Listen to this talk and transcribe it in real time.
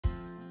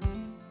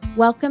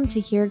Welcome to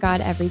Hear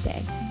God Every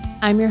Day.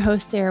 I'm your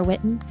host, Sarah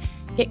Witten.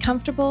 Get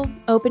comfortable,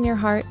 open your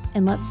heart,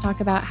 and let's talk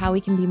about how we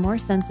can be more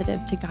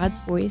sensitive to God's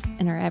voice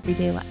in our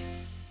everyday life.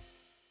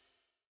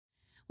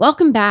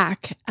 Welcome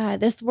back.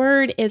 This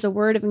word is a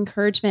word of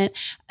encouragement,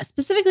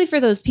 specifically for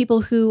those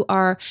people who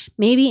are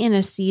maybe in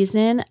a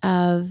season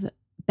of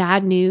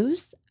bad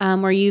news,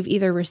 where you've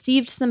either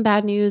received some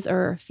bad news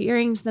or are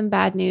fearing some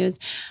bad news.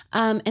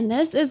 And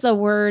this is a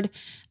word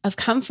of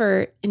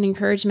comfort and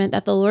encouragement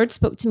that the Lord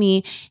spoke to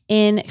me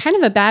in kind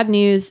of a bad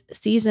news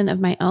season of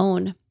my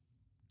own.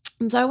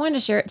 And so I wanted to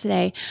share it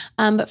today.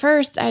 But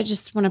first, I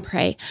just want to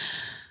pray.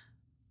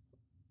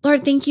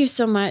 Lord, thank you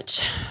so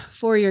much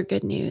for your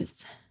good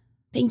news.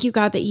 Thank you,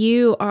 God, that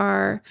you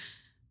are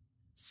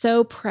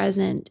so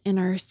present in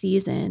our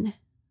season.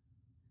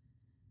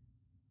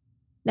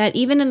 That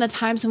even in the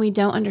times when we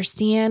don't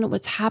understand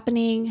what's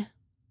happening,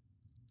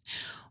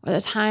 or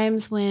the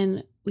times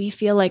when we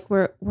feel like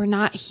we're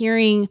not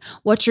hearing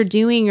what you're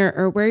doing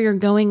or where you're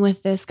going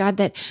with this, God,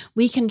 that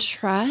we can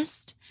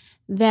trust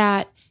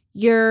that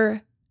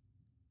your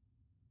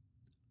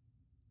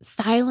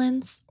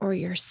silence or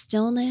your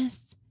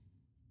stillness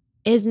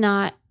is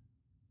not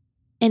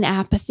an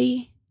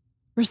apathy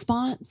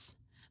response,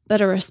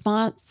 but a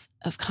response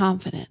of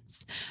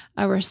confidence,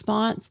 a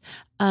response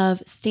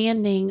of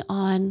standing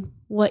on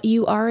what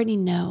you already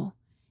know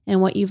and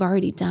what you've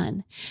already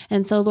done.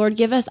 And so, Lord,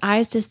 give us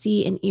eyes to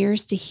see and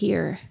ears to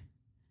hear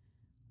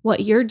what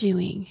you're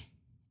doing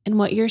and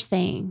what you're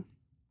saying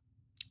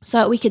so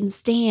that we can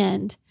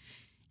stand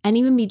and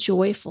even be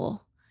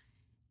joyful.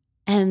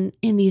 And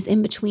in these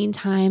in-between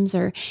times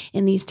or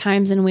in these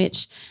times in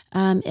which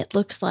it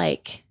looks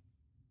like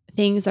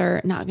things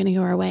are not going to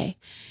go our way.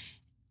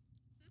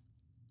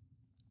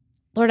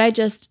 Lord, I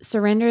just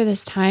surrender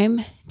this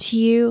time to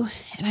you,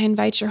 and I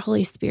invite your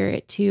Holy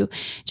Spirit to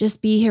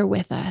just be here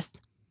with us.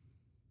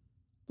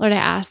 Lord, I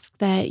ask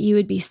that you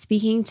would be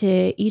speaking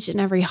to each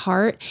and every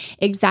heart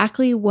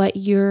exactly what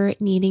you're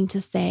needing to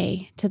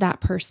say to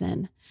that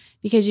person,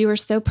 because you are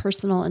so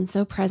personal and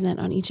so present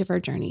on each of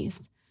our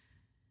journeys.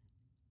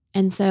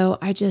 And so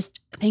I just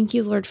thank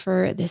you, Lord,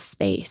 for this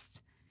space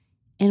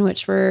in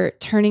which we're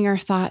turning our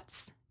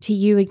thoughts to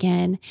you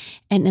again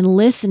and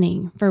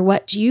listening for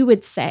what you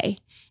would say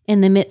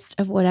in the midst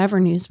of whatever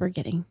news we're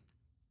getting.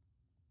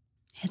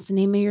 It's the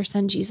name of your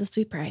son, Jesus,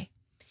 we pray.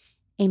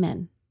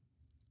 Amen.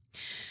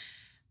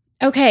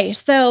 Okay,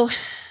 so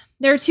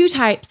there are two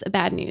types of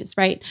bad news,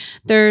 right?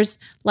 There's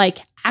like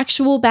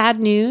actual bad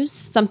news,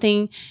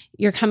 something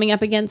you're coming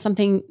up against,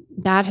 something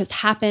bad has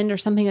happened or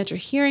something that you're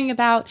hearing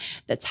about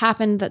that's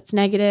happened that's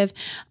negative.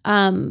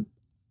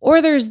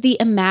 Or there's the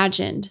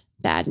imagined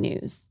bad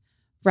news,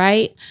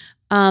 right?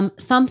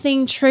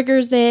 Something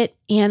triggers it,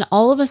 and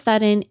all of a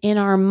sudden in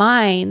our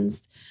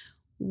minds,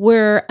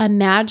 we're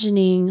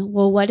imagining,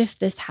 well, what if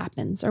this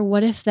happens? Or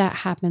what if that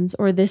happens?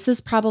 Or this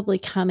is probably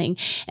coming.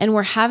 And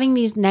we're having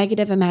these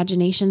negative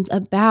imaginations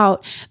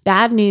about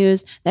bad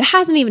news that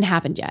hasn't even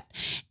happened yet.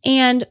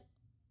 And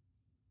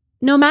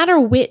no matter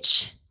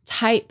which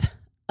type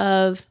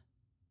of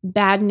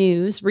bad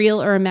news,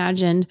 real or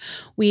imagined,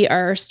 we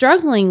are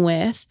struggling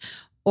with,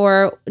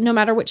 or no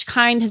matter which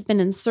kind has been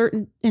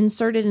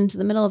inserted into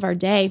the middle of our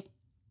day,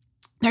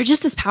 they're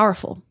just as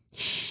powerful.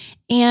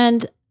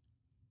 And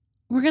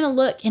we're going to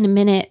look in a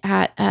minute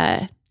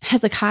at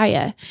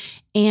Hezekiah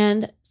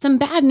and some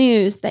bad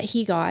news that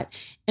he got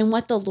and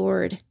what the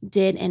Lord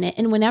did in it.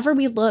 And whenever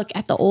we look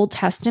at the Old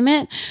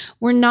Testament,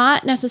 we're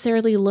not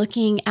necessarily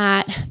looking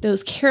at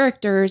those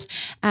characters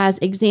as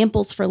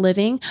examples for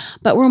living,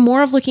 but we're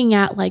more of looking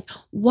at like,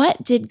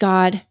 what did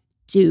God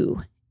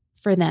do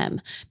for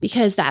them?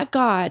 Because that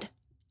God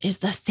is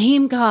the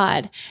same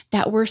God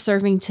that we're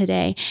serving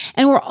today.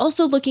 And we're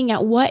also looking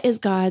at what is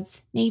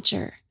God's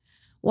nature.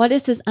 What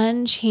is his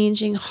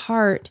unchanging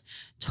heart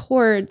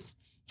towards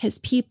his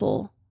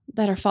people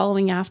that are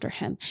following after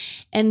him?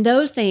 And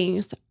those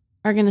things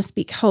are going to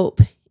speak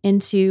hope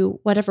into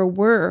whatever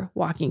we're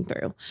walking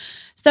through.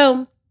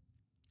 So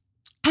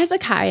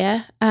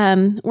Hezekiah,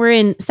 we're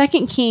in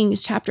 2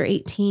 Kings chapter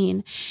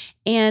 18,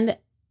 and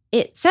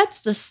it sets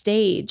the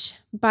stage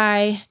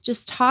by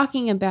just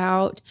talking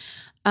about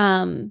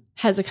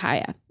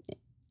Hezekiah.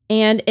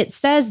 And it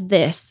says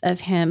this of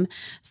him,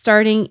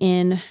 starting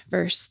in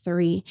verse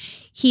 3.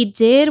 He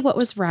did what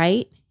was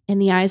right in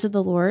the eyes of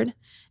the Lord,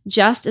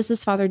 just as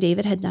his father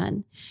David had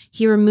done.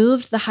 He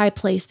removed the high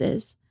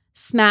places,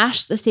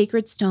 smashed the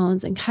sacred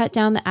stones, and cut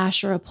down the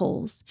Asherah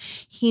poles.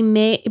 He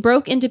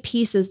broke into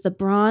pieces the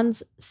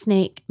bronze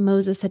snake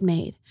Moses had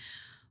made.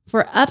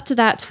 For up to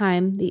that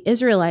time, the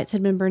Israelites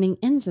had been burning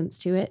incense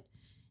to it.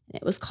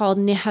 It was called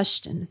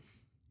Nehushtan.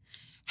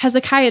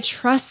 Hezekiah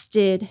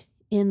trusted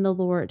in the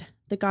Lord,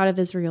 the God of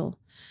Israel.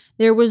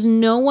 There was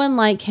no one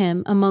like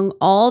him among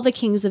all the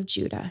kings of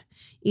Judah,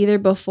 either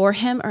before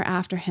him or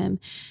after him.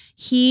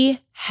 He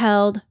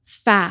held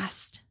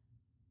fast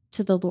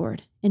to the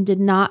Lord and did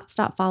not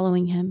stop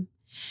following him.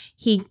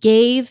 He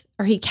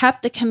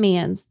kept the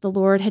commands the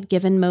Lord had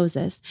given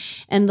Moses,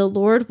 and the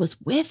Lord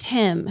was with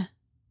him.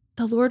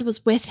 The Lord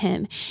was with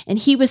him, and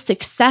he was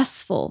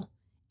successful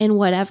in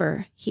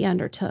whatever he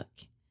undertook.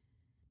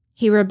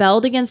 He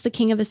rebelled against the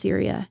king of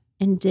Assyria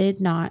and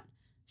did not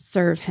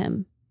serve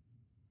him.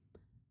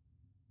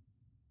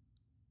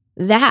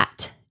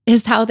 That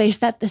is how they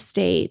set the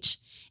stage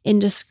in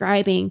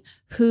describing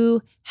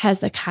who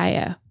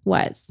Hezekiah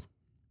was.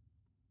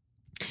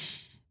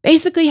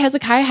 Basically,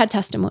 Hezekiah had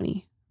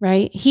testimony,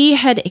 right? He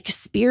had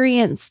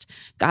experienced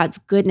God's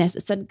goodness.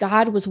 It said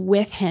God was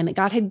with him.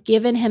 God had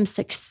given him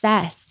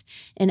success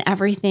in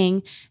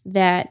everything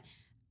that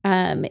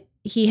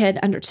he had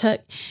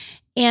undertook.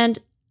 And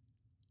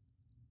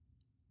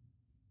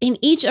in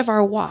each of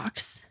our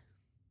walks,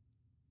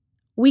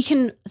 we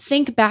can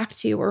think back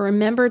to or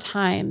remember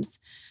times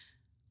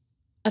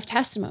of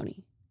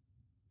testimony,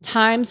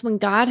 times when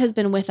God has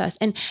been with us.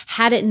 And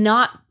had it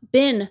not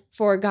been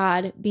for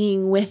God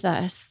being with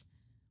us,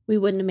 we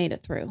wouldn't have made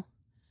it through.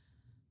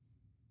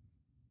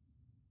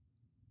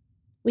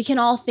 We can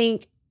all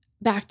think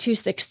back to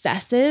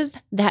successes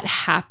that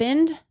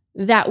happened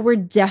that were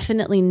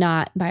definitely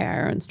not by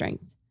our own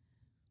strength.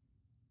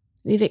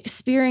 We've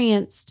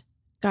experienced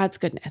God's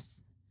goodness,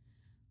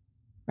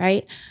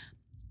 right?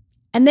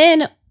 And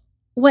then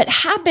what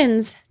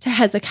happens to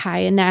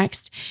Hezekiah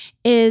next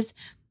is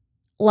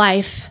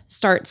life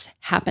starts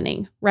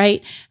happening,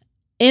 right?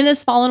 In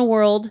this fallen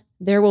world,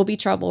 there will be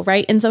trouble,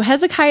 right? And so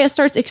Hezekiah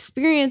starts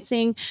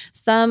experiencing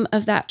some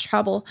of that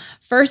trouble.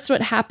 First,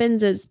 what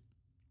happens is,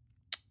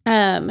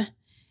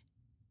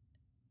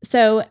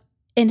 so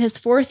in his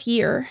 4th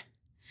year,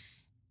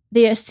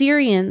 the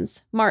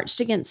Assyrians marched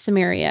against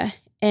Samaria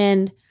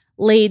and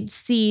laid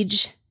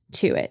siege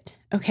to it,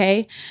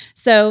 okay?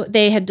 So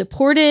they had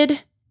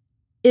deported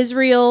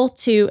Israel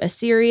to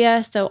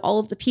Assyria, so all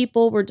of the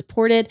people were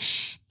deported.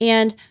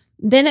 And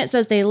then it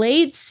says they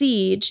laid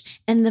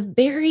siege, and the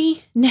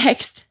very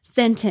next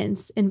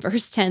sentence in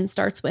verse 10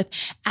 starts with,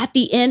 at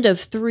the end of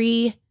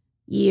 3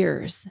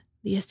 years,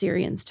 the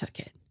Assyrians took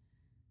it.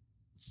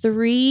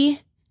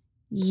 3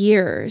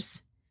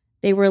 years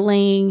they were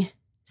laying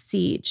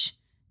siege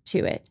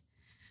to it.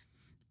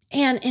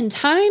 And in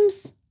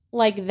times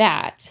like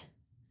that,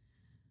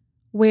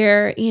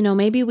 where,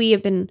 maybe we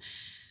have been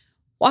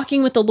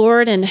walking with the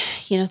Lord and,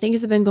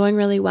 things have been going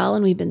really well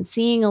and we've been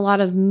seeing a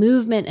lot of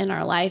movement in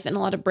our life and a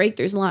lot of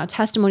breakthroughs, and a lot of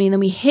testimony. And then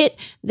we hit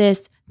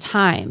this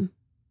time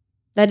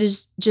that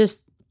is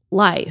just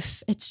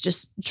life. It's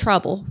just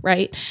trouble,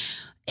 right?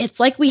 It's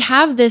like we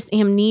have this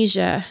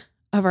amnesia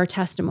of our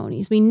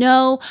testimonies. We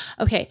know,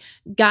 okay,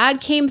 God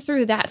came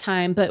through that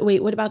time, but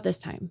wait, what about this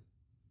time?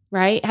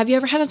 Right? Have you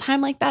ever had a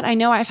time like that? I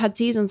know I've had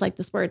seasons like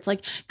this where it's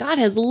like, God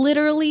has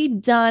literally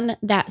done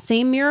that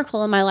same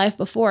miracle in my life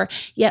before.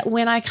 Yet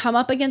when I come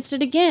up against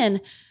it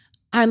again,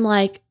 I'm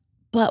like,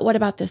 but what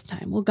about this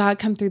time? Will God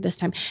come through this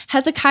time?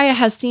 Hezekiah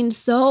has seen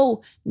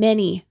so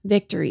many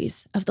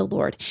victories of the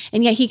Lord.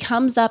 And yet he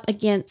comes up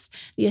against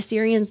the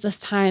Assyrians this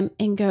time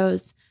and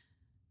goes,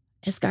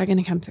 is God going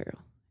to come through?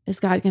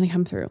 Is God going to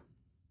come through?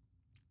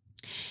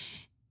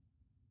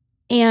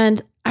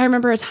 And I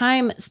remember a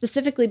time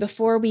specifically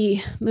before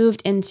we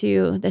moved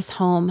into this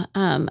home,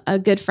 a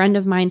good friend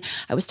of mine,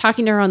 I was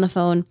talking to her on the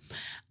phone,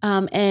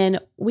 and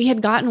we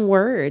had gotten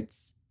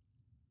words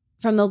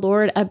from the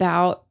Lord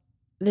about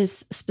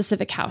this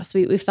specific house.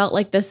 We felt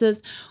like this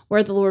is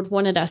where the Lord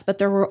wanted us, but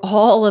there were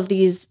all of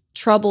these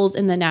troubles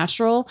in the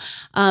natural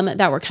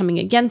that were coming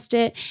against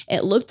it.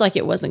 It looked like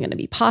it wasn't going to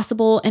be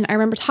possible. And I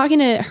remember talking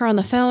to her on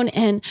the phone,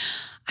 and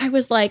I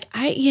was like,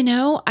 I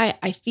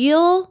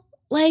feel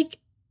like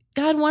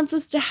God wants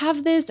us to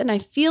have this, and I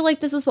feel like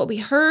this is what we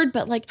heard,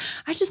 but like,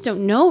 I just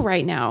don't know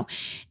right now.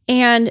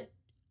 And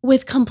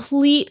with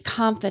complete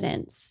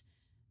confidence,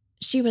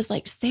 she was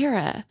like,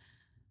 Sarah,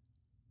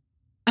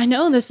 I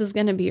know this is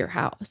going to be your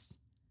house.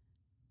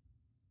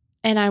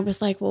 And I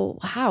was like, well,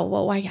 how?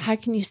 Well, why? How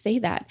can you say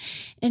that?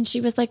 And she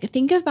was like,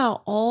 think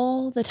about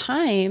all the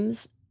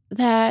times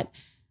that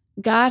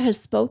God has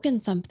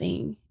spoken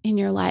something in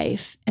your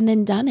life and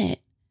then done it.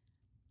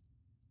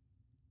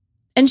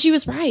 And she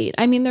was right.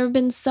 I mean, there have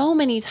been so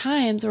many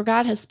times where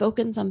God has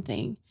spoken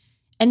something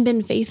and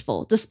been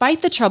faithful.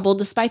 Despite the trouble,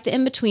 despite the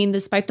in-between,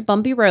 despite the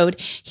bumpy road,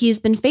 he's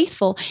been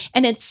faithful.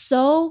 And it's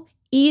so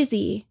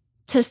easy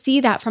to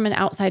see that from an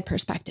outside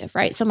perspective,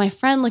 right? So my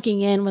friend looking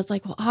in was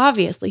like, well,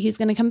 obviously he's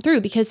going to come through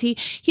because he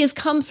has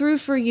come through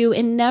for you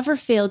and never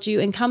failed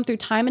you and come through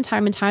time and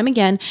time and time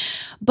again.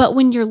 But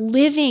when you're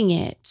living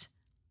it,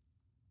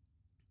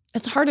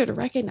 it's harder to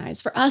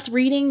recognize. For us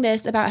reading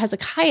this about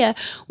Hezekiah,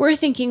 we're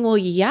thinking, well,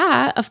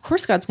 yeah, of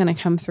course God's going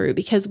to come through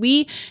because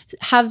we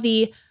have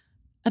the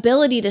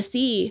ability to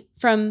see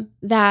from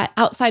that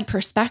outside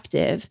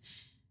perspective.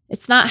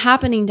 It's not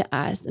happening to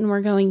us. And we're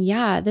going,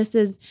 yeah, this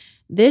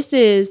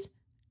is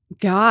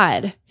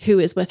God who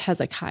is with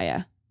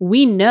Hezekiah.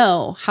 We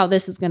know how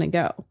this is going to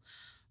go,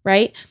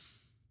 right?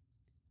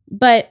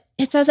 But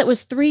it says it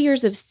was 3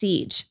 years of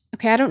siege.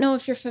 Okay, I don't know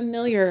if you're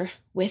familiar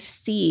with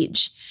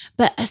siege,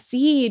 but a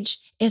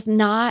siege is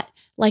not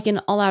like an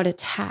all-out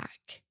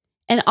attack.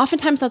 And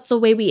oftentimes that's the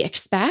way we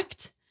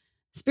expect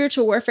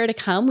spiritual warfare to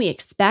come. We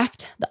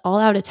expect the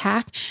all-out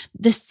attack.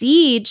 The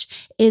siege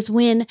is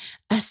when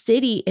a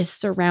city is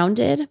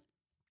surrounded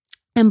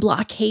and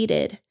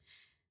blockaded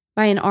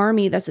by an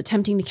army that's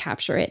attempting to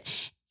capture it.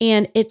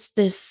 And it's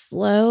this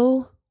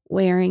slow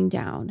wearing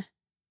down.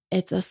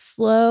 It's a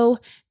slow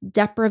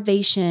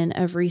deprivation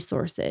of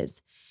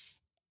resources.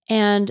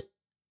 And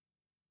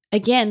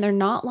again, they're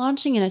not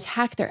launching an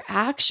attack. They're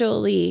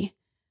actually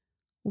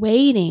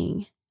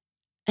waiting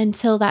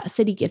until that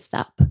city gives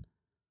up.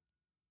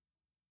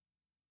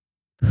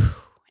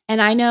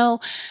 And I know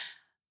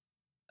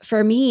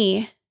for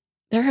me,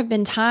 there have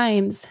been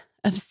times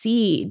of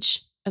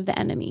siege of the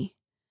enemy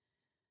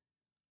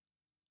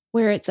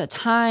where it's a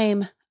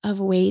time of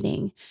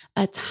waiting,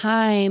 a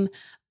time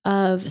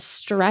of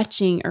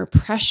stretching or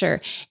pressure.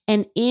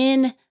 And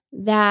in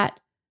that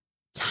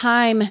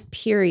time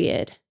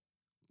period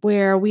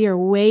where we are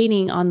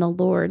waiting on the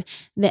Lord,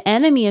 the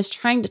enemy is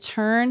trying to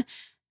turn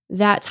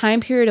that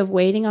time period of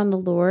waiting on the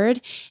Lord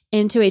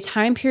into a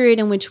time period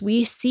in which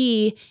we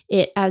see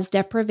it as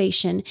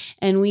deprivation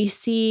and we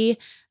see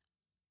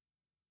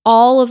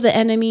all of the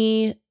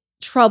enemy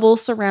trouble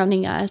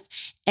surrounding us,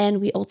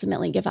 and we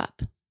ultimately give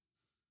up.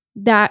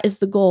 That is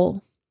the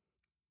goal.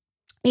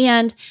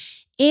 And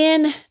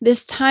in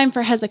this time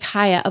for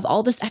Hezekiah of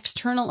all this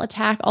external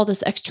attack, all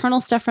this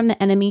external stuff from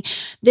the enemy,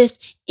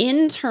 this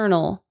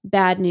internal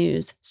bad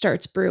news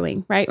starts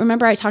brewing, right?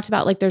 Remember I talked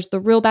about like there's the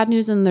real bad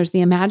news and there's the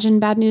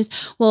imagined bad news.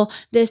 Well,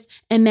 this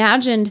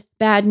imagined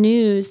bad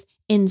news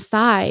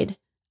inside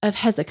of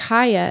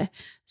Hezekiah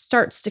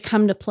starts to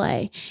come to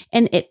play.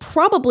 And it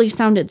probably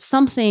sounded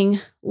something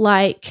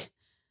like,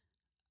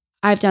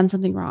 I've done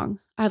something wrong.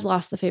 I've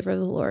lost the favor of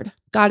the Lord.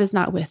 God is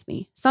not with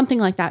me. Something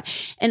like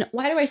that. And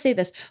why do I say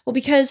this? Well,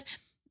 because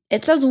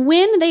it says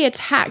when they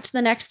attacked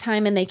the next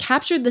time and they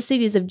captured the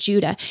cities of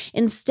Judah,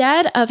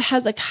 instead of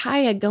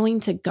Hezekiah going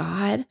to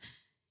God,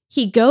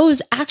 he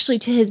goes actually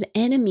to his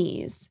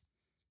enemies.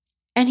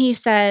 And he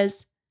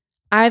says,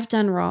 I've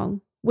done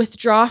wrong.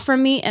 Withdraw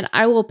from me and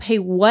I will pay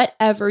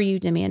whatever you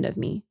demand of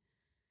me.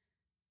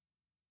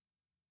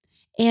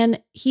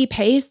 And he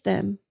pays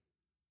them.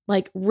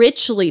 Like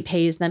richly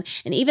pays them,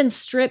 and even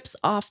strips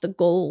off the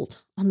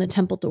gold on the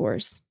temple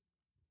doors.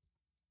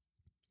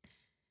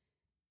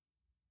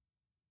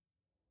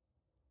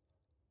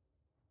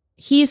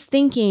 He's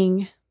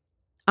thinking,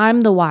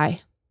 I'm the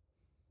why.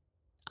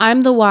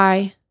 I'm the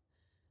why.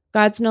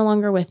 God's no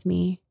longer with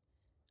me.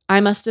 I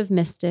must have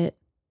missed it.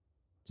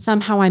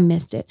 Somehow I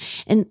missed it.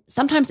 And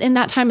sometimes in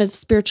that time of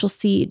spiritual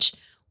siege,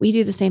 we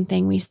do the same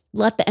thing. We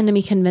let the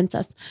enemy convince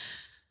us,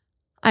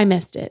 I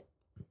missed it.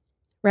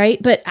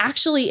 Right? But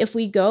actually, if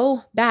we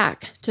go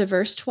back to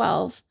verse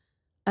 12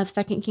 of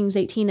 2 Kings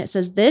 18, it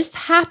says, this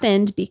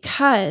happened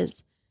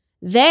because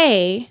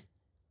they,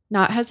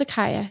 not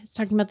Hezekiah, it's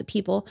talking about the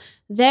people,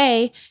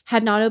 they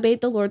had not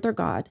obeyed the Lord their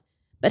God,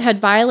 but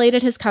had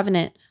violated his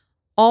covenant,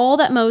 all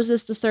that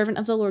Moses, the servant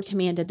of the Lord,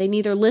 commanded. They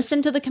neither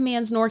listened to the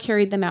commands nor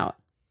carried them out.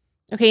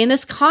 Okay, and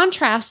this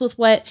contrasts with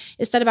what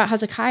is said about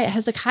Hezekiah.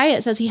 Hezekiah,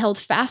 it says he held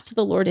fast to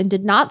the Lord and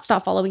did not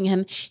stop following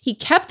him. He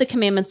kept the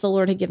commandments the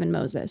Lord had given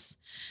Moses.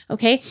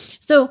 Okay,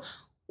 so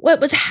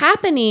what was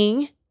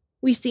happening,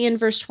 we see in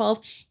verse 12,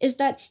 is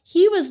that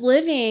he was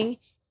living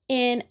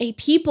in a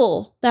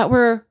people that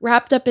were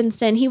wrapped up in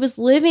sin. He was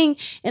living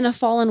in a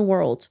fallen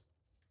world,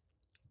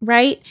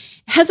 right?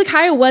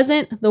 Hezekiah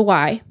wasn't the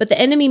why, but the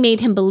enemy made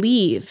him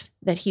believe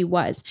that he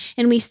was.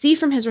 And we see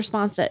from his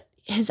response that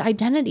his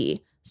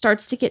identity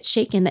starts to get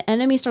shaken. The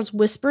enemy starts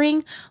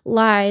whispering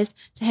lies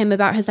to him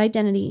about his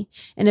identity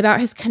and about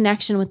his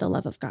connection with the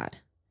love of God.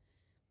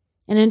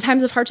 And in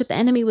times of hardship, the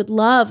enemy would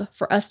love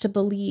for us to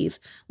believe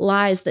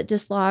lies that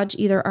dislodge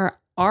either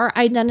our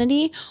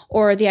identity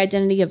or the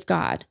identity of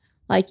God.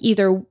 Like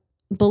either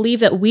believe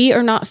that we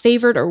are not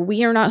favored or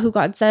we are not who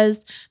God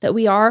says that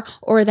we are,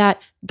 or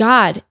that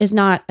God is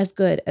not as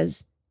good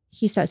as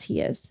he says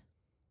he is.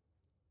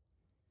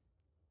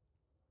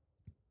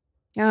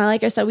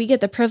 Like I said, we get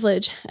the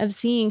privilege of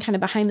seeing kind of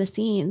behind the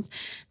scenes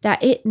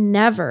that it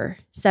never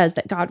says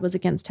that God was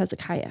against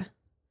Hezekiah,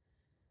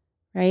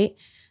 right?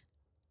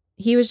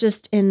 He was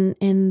just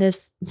in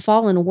this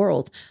fallen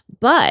world.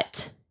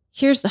 But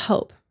here's the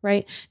hope,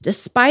 right?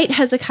 Despite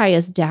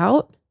Hezekiah's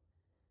doubt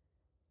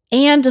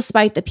and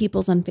despite the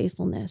people's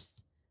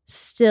unfaithfulness,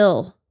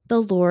 still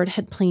the Lord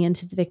had planned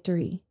his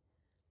victory.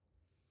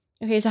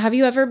 Okay, so have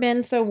you ever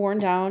been so worn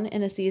down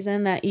in a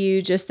season that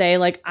you just say,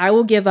 like, I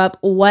will give up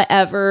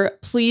whatever,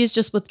 please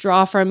just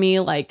withdraw from me.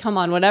 Like, come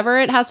on, whatever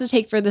it has to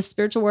take for this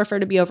spiritual warfare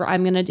to be over,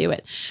 I'm going to do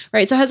it,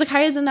 right? So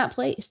Hezekiah is in that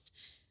place.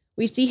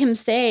 We see him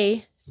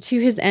say to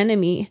his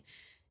enemy,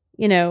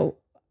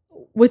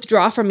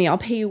 withdraw from me. I'll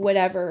pay you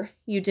whatever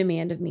you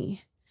demand of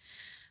me.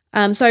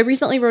 So I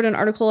recently wrote an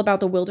article about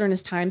the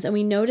wilderness times, and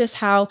we notice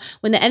how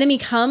when the enemy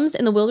comes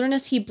in the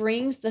wilderness, he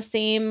brings the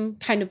same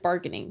kind of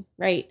bargaining,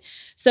 right?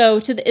 So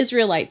to the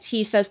Israelites,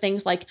 he says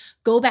things like,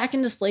 go back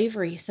into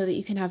slavery so that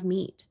you can have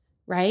meat,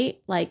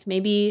 right? Like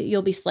maybe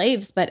you'll be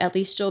slaves, but at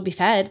least you'll be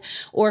fed.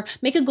 Or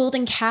make a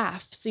golden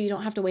calf so you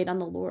don't have to wait on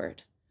the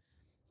Lord.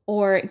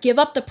 or give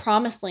up the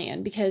promised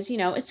land because,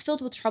 it's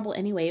filled with trouble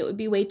anyway. It would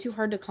be way too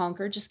hard to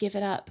conquer. Just give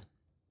it up.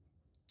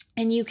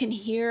 And you can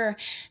hear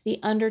the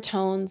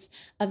undertones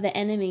of the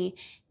enemy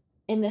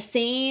in the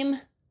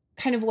same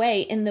kind of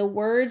way in the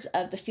words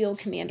of the field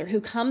commander who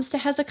comes to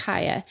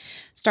Hezekiah,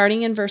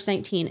 starting in verse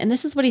 19. And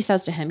this is what he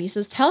says to him. He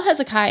says, "Tell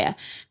Hezekiah,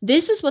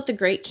 this is what the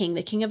great king,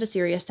 the king of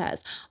Assyria,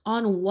 says.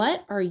 On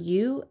what are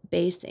you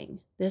basing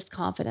this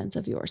confidence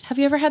of yours?" Have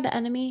you ever had the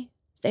enemy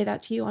say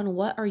that to you? On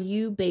what are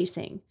you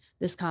basing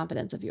this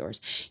confidence of yours?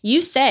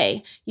 You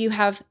say you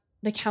have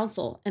the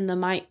counsel and the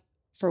might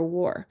for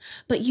war,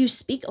 but you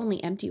speak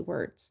only empty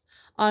words.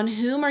 On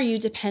whom are you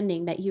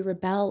depending that you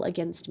rebel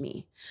against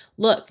me?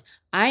 Look,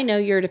 I know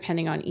you're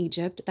depending on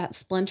Egypt, that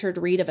splintered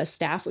reed of a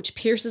staff which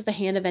pierces the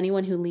hand of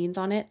anyone who leans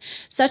on it.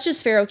 Such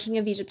is Pharaoh, king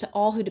of Egypt, to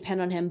all who depend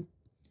on him.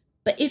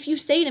 But if you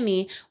say to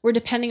me, we're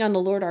depending on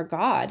the Lord our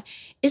God,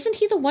 isn't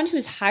he the one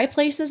whose high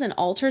places and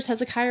altars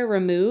Hezekiah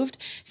removed,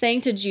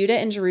 saying to Judah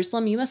and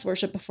Jerusalem, you must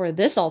worship before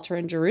this altar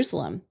in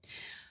Jerusalem?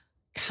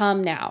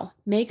 Come now,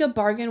 make a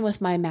bargain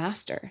with my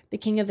master, the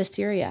king of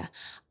Assyria.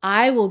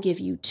 I will give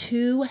you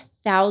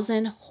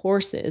 2,000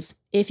 horses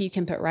if you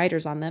can put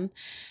riders on them.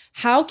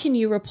 How can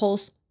you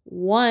repulse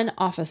one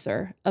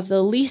officer of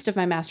the least of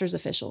my master's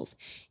officials,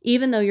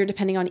 even though you're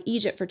depending on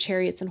Egypt for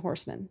chariots and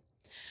horsemen?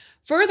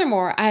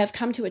 Furthermore, I have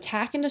come to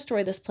attack and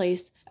destroy this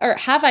place, or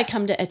have I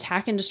come to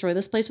attack and destroy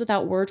this place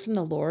without word from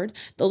the Lord?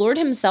 The Lord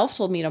himself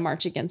told me to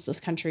march against this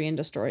country and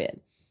destroy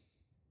it.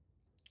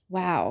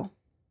 Wow.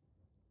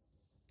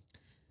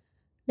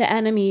 The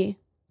enemy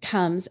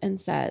comes and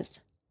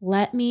says,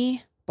 let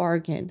me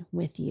bargain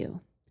with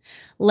you.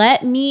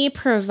 Let me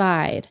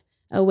provide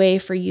a way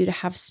for you to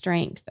have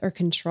strength or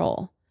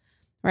control,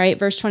 right?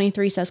 Verse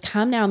 23 says,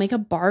 come now, make a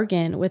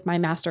bargain with my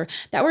master.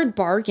 That word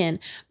bargain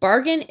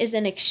is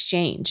an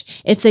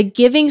exchange. It's a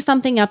giving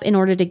something up in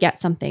order to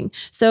get something.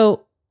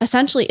 So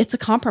essentially it's a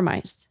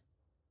compromise.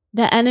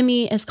 The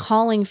enemy is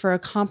calling for a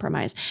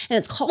compromise, and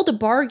it's called a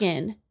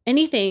bargain.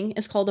 Anything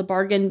is called a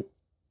bargain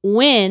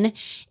when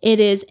it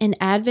is an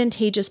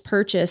advantageous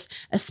purchase,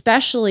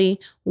 especially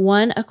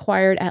one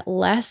acquired at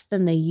less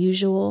than the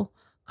usual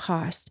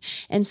cost.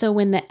 And so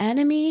when the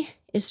enemy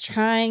is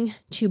trying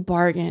to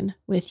bargain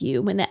with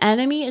you, when the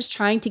enemy is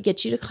trying to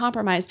get you to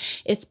compromise,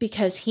 it's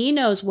because he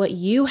knows what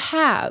you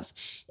have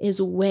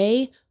is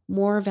way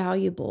more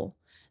valuable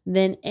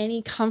than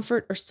any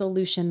comfort or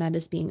solution that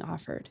is being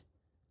offered.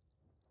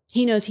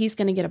 He knows he's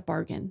going to get a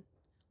bargain.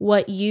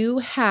 What you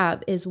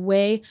have is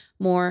way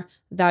more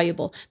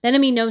valuable. The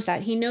enemy knows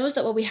that. He knows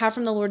that what we have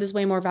from the Lord is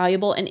way more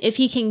valuable. And if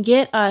he can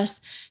get us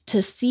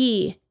to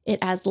see it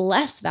as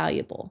less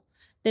valuable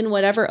than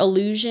whatever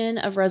illusion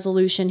of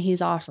resolution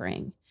he's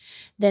offering,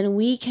 then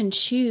we can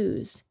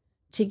choose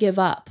to give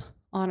up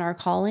on our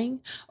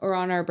calling or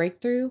on our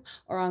breakthrough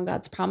or on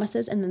God's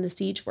promises, and then the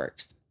siege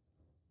works.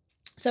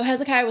 So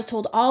Hezekiah was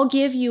told, I'll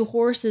give you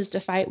horses to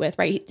fight with,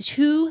 right?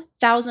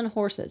 2,000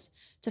 horses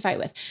to fight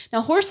with.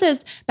 Now,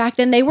 horses back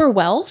then, they were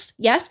wealth,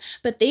 yes,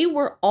 but they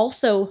were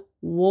also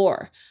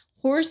war.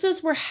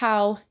 Horses were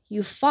how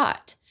you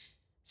fought.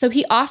 So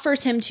he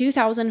offers him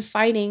 2,000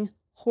 fighting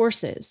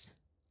horses.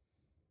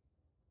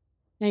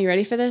 Now, you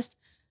ready for this?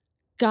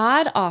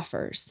 God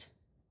offers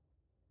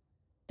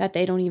that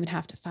they don't even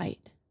have to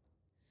fight.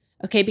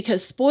 Okay,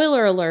 because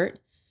spoiler alert,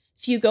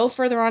 if you go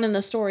further on in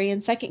the story, in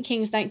 2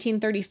 Kings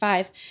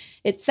 19:35,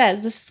 it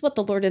says, this is what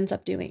the Lord ends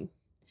up doing.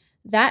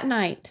 That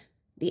night,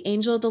 the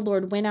angel of the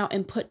Lord went out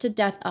and put to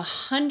death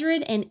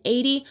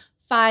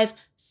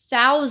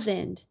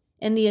 185,000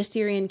 in the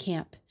Assyrian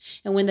camp.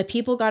 And when the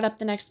people got up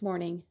the next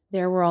morning,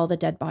 there were all the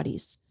dead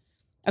bodies.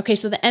 Okay,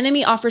 so the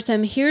enemy offers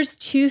him, here's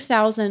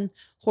 2,000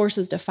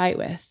 horses to fight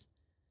with.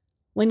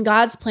 When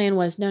God's plan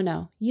was,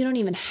 no, you don't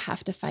even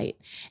have to fight.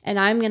 And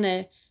I'm going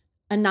to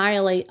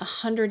annihilate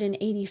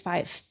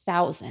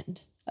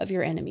 185,000 of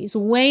your enemies,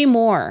 way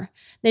more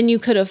than you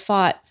could have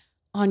fought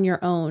on your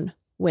own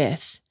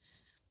with.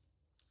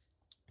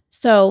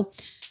 So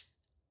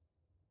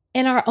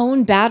in our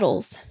own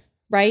battles,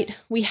 right,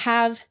 we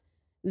have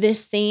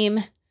this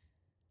same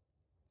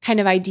kind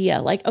of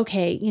idea, like,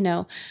 okay,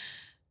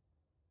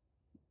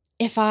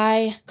 if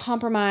I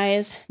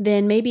compromise,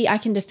 then maybe I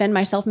can defend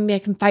myself. Maybe I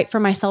can fight for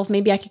myself.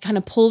 Maybe I could kind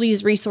of pull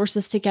these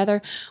resources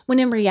together, when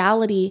in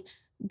reality,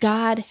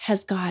 God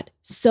has got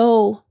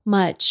so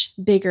much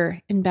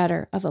bigger and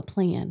better of a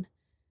plan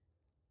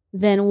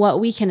than what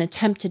we can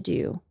attempt to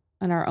do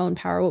in our own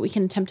power, what we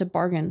can attempt to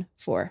bargain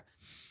for.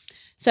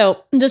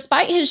 So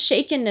despite his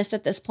shakenness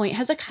at this point,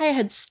 Hezekiah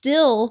had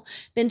still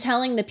been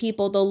telling the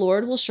people, the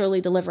Lord will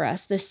surely deliver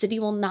us. This city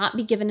will not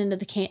be given into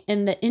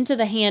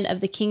the hand of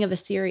the king of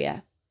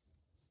Assyria.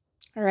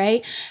 All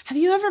right. Have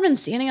you ever been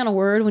standing on a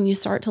word when you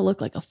start to look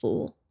like a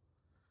fool?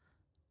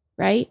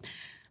 Right?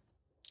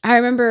 I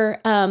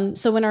remember,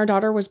 so when our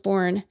daughter was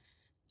born,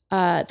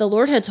 the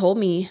Lord had told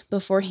me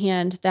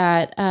beforehand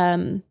that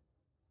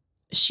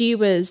she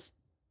was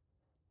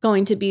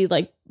going to be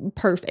like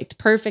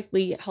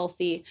perfectly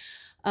healthy.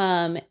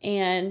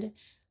 And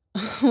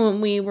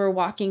when we were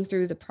walking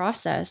through the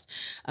process.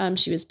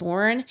 She was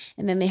born,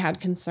 and then they had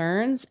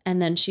concerns,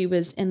 and then she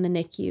was in the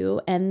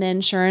NICU. And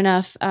then sure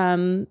enough,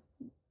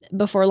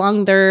 before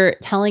long, they're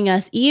telling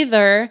us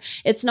either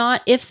it's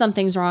not if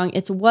something's wrong,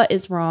 it's what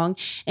is wrong.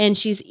 And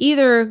she's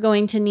either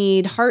going to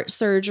need heart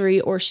surgery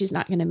or she's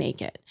not going to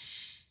make it.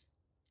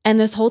 And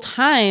this whole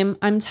time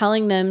I'm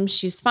telling them,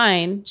 she's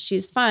fine.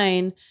 She's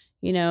fine.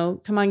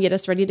 Come on, get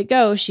us ready to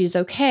go. She's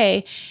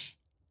okay.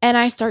 And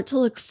I start to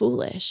look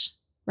foolish.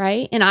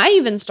 Right. And I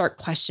even start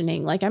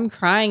questioning, like I'm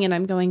crying and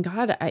I'm going,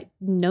 God, I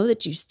know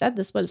that you said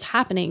this. What is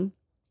happening?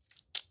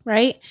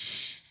 Right.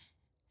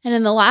 And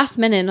in the last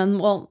minute,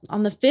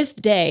 on the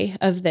fifth day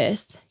of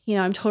this,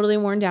 I'm totally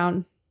worn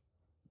down,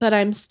 but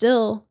I'm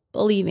still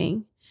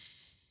believing.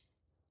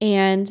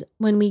 And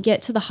when we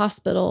get to the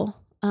hospital,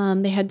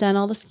 they had done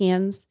all the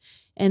scans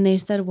and they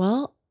said,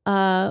 well,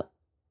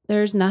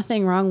 there's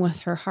nothing wrong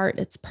with her heart.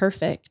 It's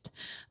perfect.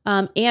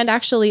 And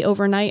actually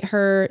overnight,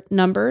 her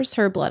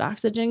blood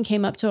oxygen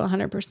came up to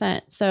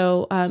 100%.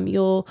 So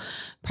you'll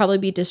probably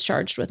be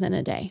discharged within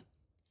a day.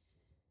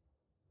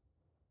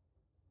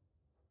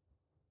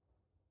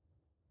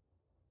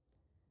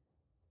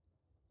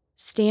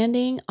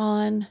 Standing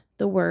on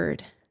the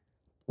word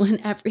when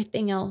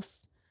everything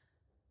else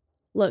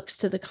looks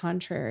to the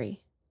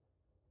contrary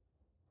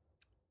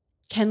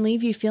can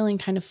leave you feeling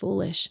kind of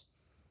foolish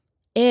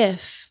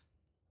if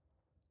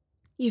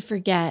you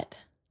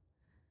forget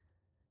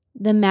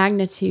the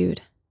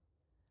magnitude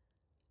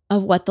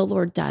of what the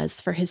Lord does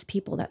for his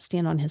people that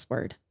stand on his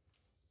word.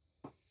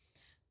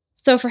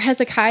 So for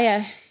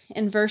Hezekiah,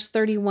 in verse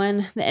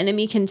 31, the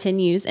enemy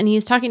continues, and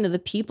he's talking to the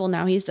people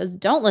now. He says,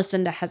 don't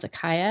listen to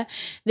Hezekiah.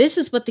 This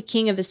is what the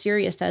king of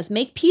Assyria says.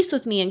 Make peace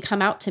with me and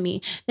come out to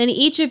me. Then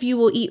each of you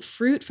will eat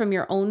fruit from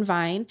your own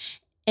vine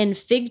and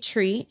fig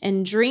tree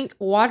and drink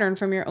water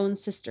from your own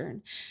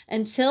cistern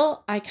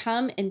until I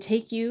come and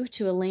take you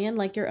to a land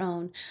like your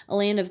own, a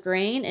land of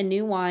grain and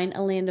new wine,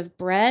 a land of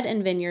bread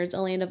and vineyards,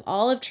 a land of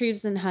olive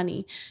trees and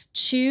honey.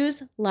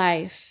 Choose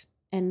life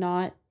and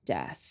not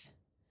death.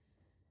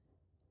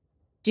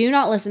 Do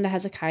not listen to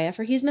Hezekiah,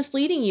 for he's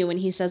misleading you when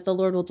he says the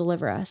Lord will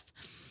deliver us.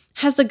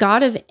 Has the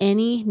God of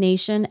any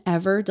nation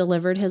ever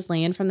delivered his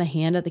land from the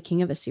hand of the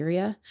king of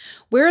Assyria?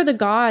 Where are the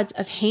gods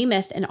of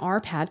Hamath and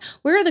Arpad?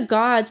 Where are the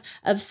gods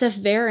of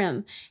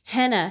Sepharvaim,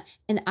 Hena,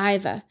 and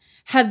Iva?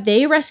 Have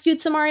they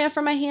rescued Samaria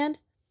from my hand?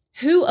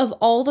 Who of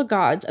all the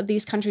gods of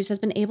these countries has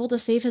been able to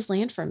save his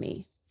land from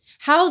me?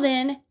 How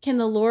then can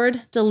the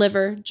Lord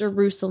deliver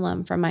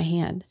Jerusalem from my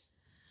hand?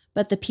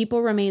 But the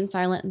people remained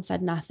silent and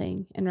said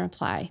nothing in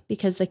reply,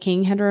 because the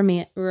king had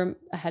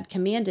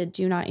commanded,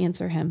 do not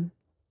answer him.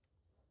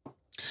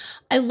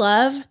 I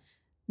love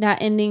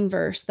that ending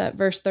verse, that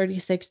verse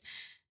 36.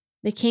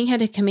 The king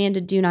had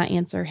commanded, do not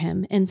answer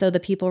him. And so the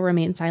people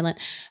remained silent.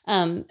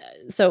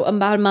 So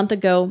about a month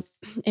ago,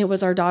 it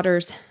was our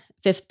daughter's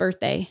 5th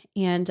birthday.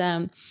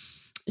 And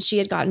she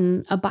had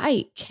gotten a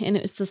bike, and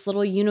it was this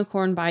little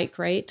unicorn bike,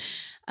 right?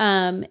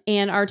 And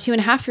our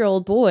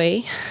 2.5-year-old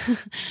boy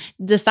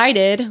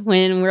decided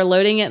when we're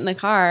loading it in the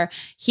car,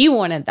 he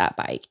wanted that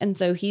bike. And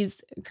so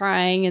he's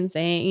crying and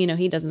saying,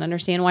 he doesn't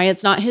understand why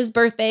it's not his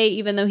birthday,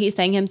 even though he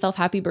sang himself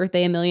happy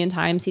birthday a million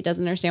times. He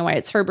doesn't understand why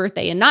it's her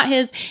birthday and not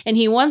his. And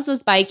he wants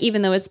this bike,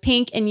 even though it's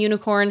pink and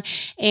unicorn,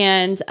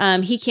 and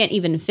he can't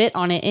even fit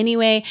on it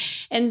anyway.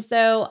 And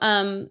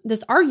so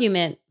this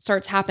argument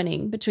starts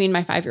happening between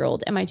my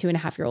 5-year-old and my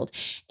 2.5-year-old.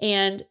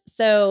 And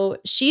so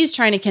she's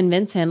trying to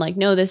convince him, like,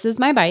 no, this is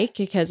my bike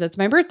because it's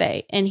my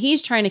birthday. And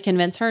he's trying to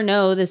convince her,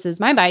 no, this is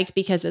my bike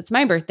because it's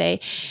my birthday.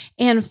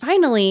 And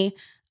finally,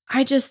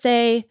 I just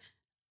say,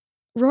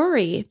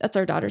 Rory, that's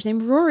our daughter's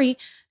name, Rory,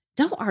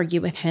 don't argue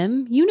with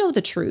him. You know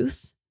the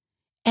truth.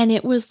 And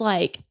it was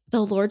like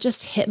the Lord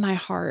just hit my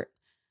heart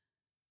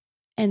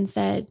and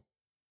said,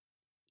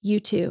 you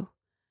too,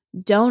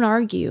 don't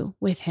argue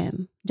with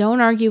him.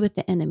 Don't argue with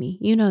the enemy.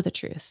 You know the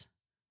truth.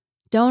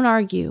 Don't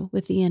argue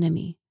with the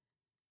enemy.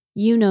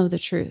 You know the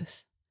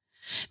truth.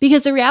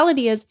 Because the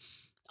reality is,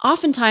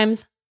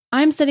 oftentimes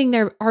I'm sitting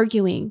there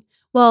arguing,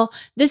 well,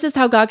 this is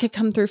how God could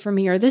come through for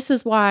me, or this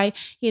is why,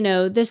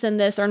 this and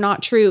this are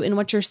not true in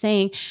what you're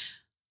saying.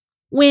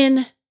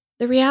 When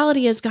the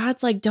reality is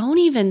God's like, don't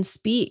even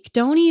speak.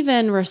 Don't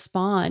even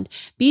respond.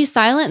 Be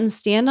silent and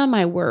stand on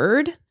my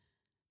word,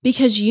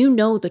 because you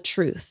know the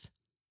truth.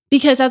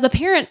 Because as a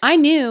parent, I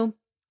knew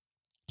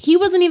he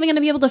wasn't even going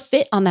to be able to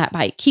fit on that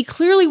bike. He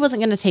clearly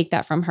wasn't going to take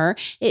that from her.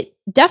 It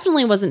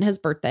definitely wasn't his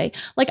birthday.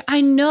 Like,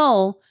 I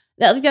know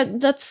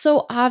that's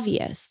so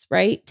obvious,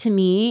 right? To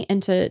me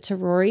and to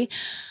Rory.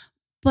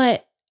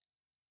 But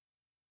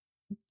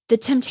the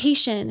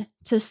temptation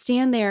to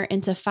stand there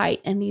and to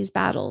fight in these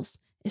battles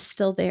is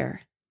still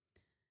there.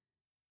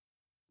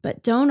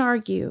 But don't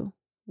argue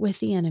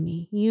with the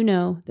enemy. You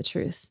know the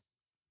truth.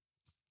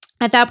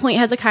 At that point,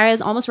 Hezekiah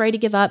is almost ready to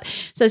give up,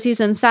 says he's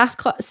in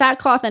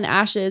sackcloth and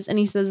ashes, and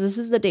he says this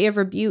is the day of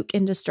rebuke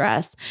and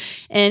distress.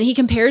 And he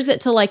compares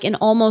it to like an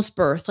almost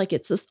birth, like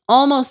it's this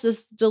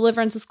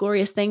deliverance, this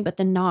glorious thing, but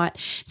then not.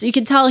 So you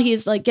can tell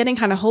he's like getting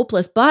kind of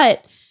hopeless,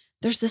 but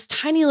there's this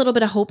tiny little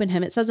bit of hope in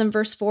him. It says in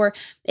verse 4,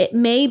 it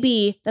may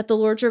be that the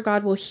Lord your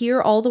God will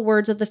hear all the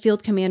words of the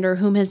field commander,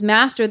 whom his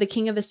master, the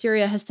king of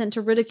Assyria, has sent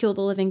to ridicule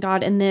the living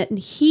God, and that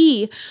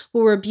he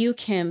will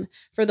rebuke him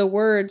for the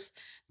words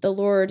the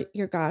Lord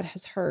your God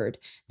has heard.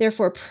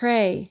 Therefore,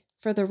 pray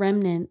for the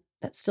remnant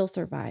that still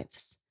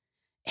survives.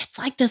 It's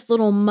like this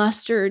little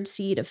mustard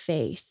seed of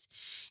faith.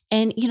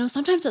 And,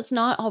 sometimes it's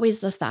not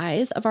always the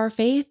size of our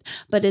faith,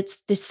 but it's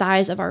the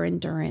size of our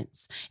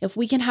endurance. If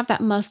we can have that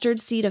mustard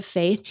seed of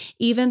faith,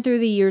 even through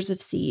the years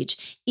of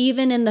siege,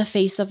 even in the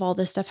face of all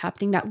this stuff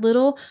happening, that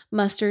little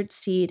mustard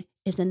seed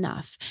is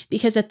enough.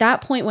 Because at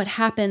that point, what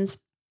happens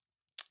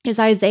is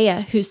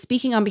Isaiah, who's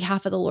speaking on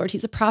behalf of the Lord.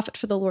 He's a prophet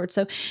for the Lord.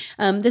 So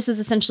this is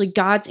essentially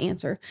God's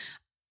answer.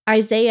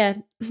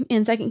 Isaiah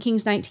in 2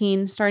 Kings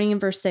 19, starting in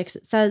verse 6,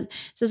 it says,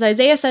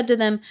 Isaiah said to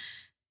them,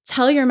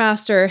 tell your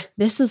master,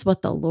 this is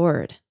what the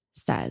Lord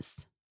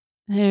says.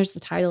 And there's the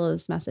title of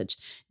this message.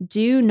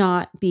 Do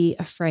not be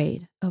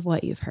afraid of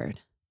what you've heard.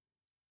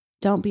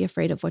 Don't be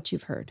afraid of what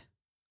you've heard.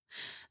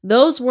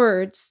 Those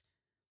words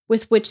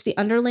with which the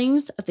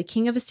underlings of the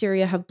king of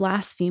Assyria have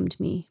blasphemed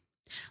me.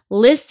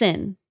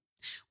 Listen,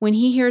 when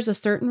he hears a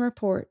certain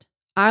report,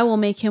 I will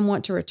make him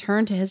want to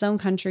return to his own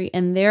country,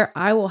 and there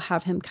I will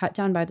have him cut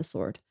down by the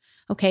sword.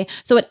 Okay,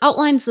 so it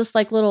outlines this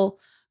like little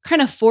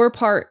kind of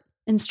 4-part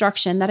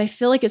instruction that I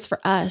feel like is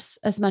for us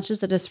as much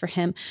as it is for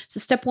him.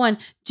 So step 1,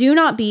 do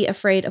not be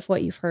afraid of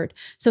what you've heard.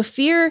 So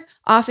fear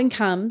often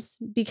comes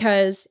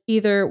because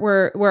either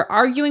we're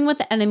arguing with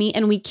the enemy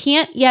and we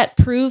can't yet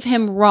prove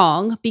him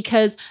wrong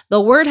because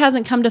the word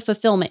hasn't come to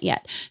fulfillment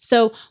yet.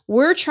 So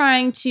we're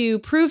trying to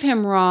prove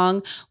him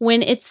wrong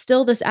when it's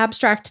still this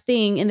abstract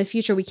thing in the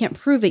future. We can't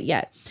prove it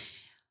yet.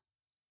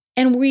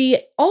 And we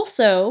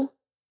also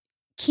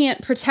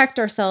can't protect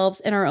ourselves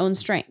in our own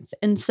strength.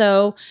 And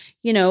so,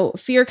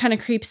 fear kind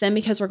of creeps in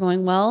because we're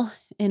going, well,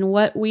 in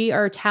what we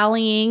are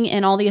tallying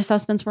and all the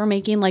assessments we're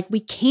making, like we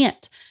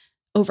can't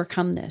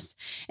overcome this.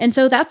 And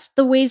so that's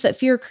the ways that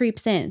fear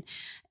creeps in.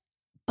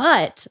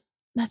 But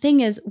the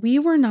thing is, we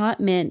were not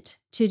meant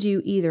to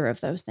do either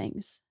of those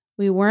things.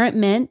 We weren't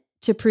meant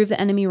to prove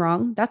the enemy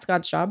wrong. That's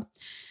God's job.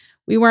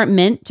 We weren't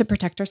meant to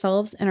protect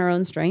ourselves in our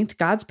own strength.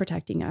 God's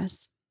protecting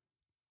us.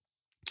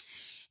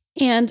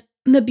 And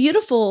the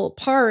beautiful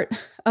part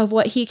of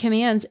what he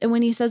commands, and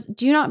when he says,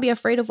 do not be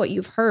afraid of what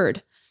you've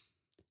heard.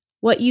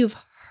 What you've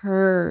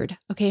heard.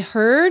 Okay,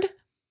 heard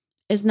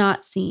is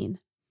not seen.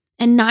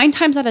 And 9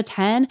 times out of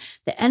 10,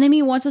 the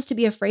enemy wants us to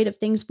be afraid of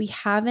things we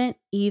haven't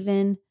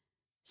even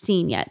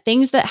seen yet.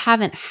 Things that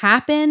haven't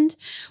happened.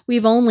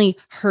 We've only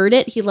heard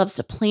it. He loves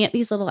to plant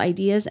these little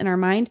ideas in our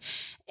mind.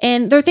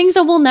 And they're things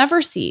that we'll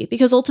never see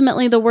because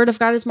ultimately the word of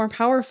God is more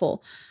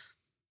powerful.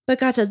 But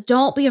God says,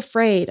 don't be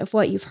afraid of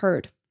what you've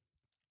heard.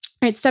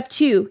 All right, step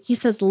 2, he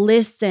says,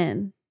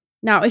 listen.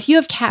 Now, if you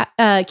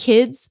have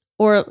kids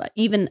or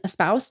even a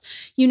spouse,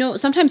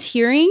 sometimes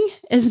hearing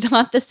is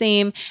not the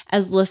same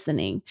as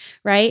listening,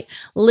 right?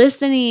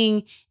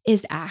 Listening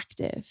is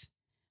active.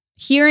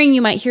 Hearing,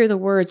 you might hear the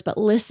words, but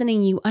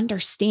listening, you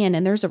understand,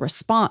 and there's a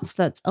response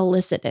that's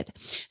elicited.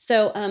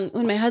 So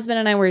when my husband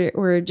and I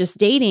were just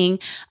dating,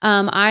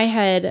 I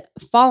had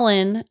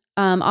fallen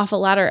off a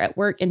ladder at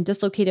work and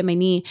dislocated my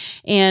knee.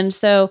 And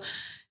so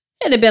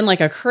it had been like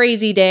a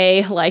crazy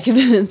day. Like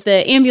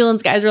the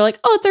ambulance guys were like,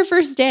 oh, it's our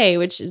first day,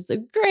 which is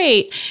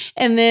great.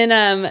 And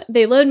then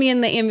they load me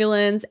in the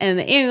ambulance, and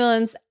the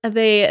ambulance,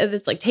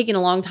 it's like taking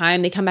a long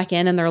time. They come back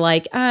in and they're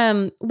like,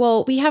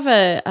 well, we have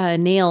a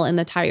nail in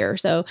the tire.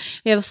 So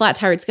we have a flat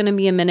tire. It's going to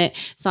be a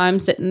minute. So I'm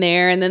sitting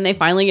there, and then they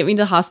finally get me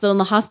to the hospital, and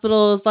the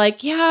hospital is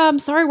like, yeah, I'm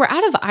sorry, we're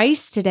out of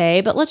ice today,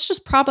 but let's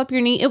just prop up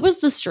your knee. It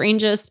was the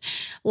strangest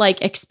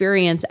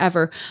experience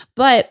ever.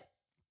 But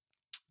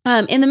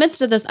in the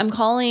midst of this, I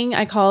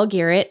call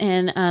Garrett,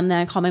 and then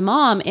I call my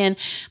mom, and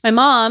my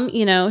mom,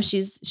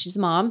 she's a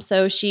mom.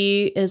 So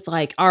she is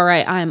like, all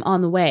right, I'm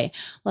on the way.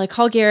 Well, I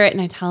call Garrett and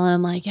I tell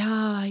him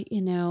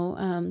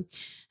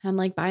I'm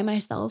like by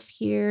myself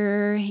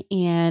here,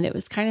 and it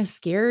was kind of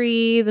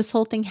scary, this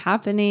whole thing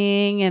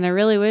happening. And I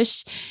really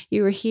wish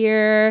you were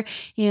here.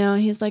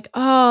 He's like,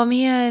 oh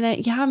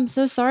man, I'm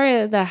so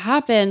sorry that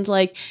happened.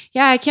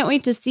 Yeah, I can't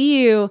wait to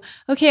see you.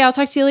 Okay, I'll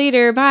talk to you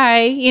later.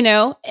 Bye.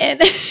 And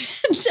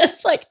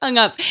just hung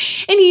up.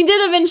 And he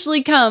did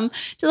eventually come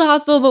to the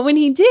hospital. But when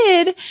he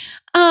did,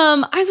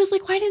 I was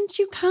like, why didn't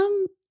you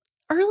come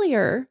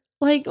earlier?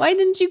 Why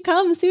didn't you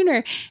come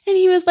sooner? And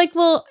he was like,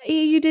 well,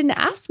 you didn't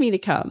ask me to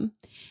come.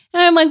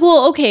 And I'm like,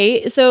 well,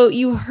 okay, so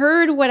you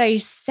heard what I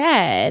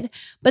said,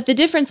 but the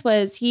difference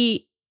was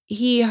he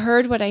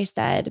heard what I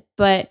said,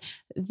 but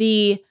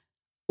the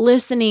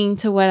listening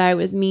to what I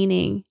was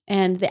meaning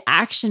and the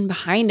action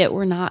behind it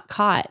were not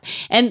caught.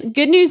 And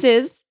good news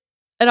is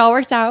it all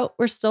worked out.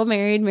 We're still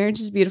married.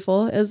 Marriage is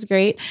beautiful. It was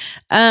great.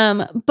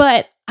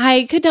 But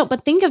I could not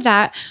but think of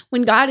that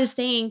when God is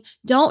saying,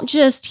 don't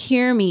just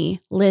hear me,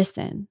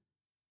 listen,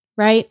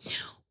 right?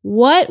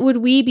 What would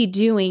we be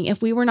doing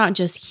if we were not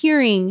just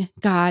hearing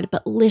God,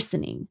 but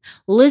listening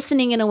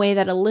in a way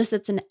that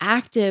elicits an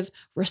active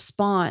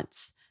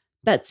response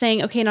that's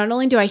saying, okay, not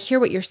only do I hear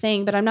what you're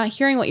saying, but I'm not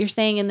hearing what you're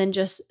saying and then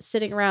just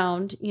sitting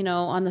around,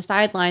 on the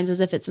sidelines as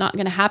if it's not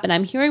going to happen.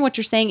 I'm hearing what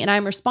you're saying and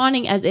I'm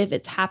responding as if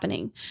it's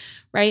happening,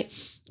 right?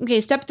 Okay,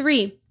 step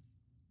 3,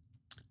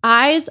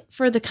 eyes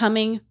for the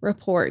coming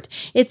report.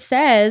 It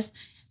says,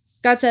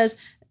 God says,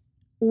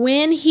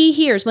 when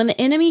the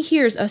enemy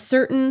hears a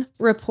certain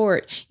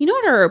report, you know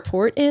what our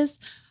report is?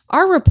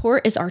 Our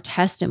report is our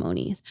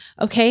testimonies,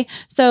 okay?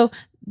 So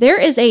there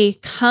is a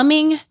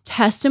coming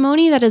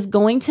testimony that is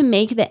going to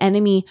make the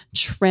enemy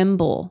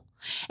tremble.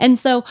 And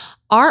so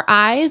our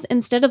eyes,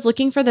 instead of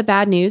looking for the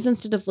bad news,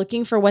 instead of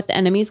looking for what the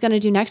enemy is going to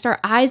do next, our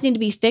eyes need to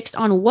be fixed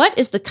on what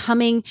is the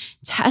coming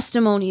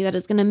testimony that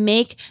is going to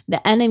make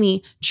the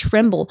enemy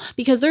tremble,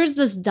 because there's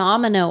this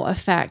domino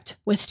effect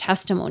with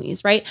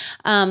testimonies, right?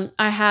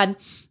 I had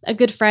a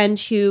good friend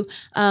who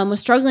was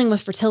struggling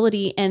with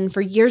fertility and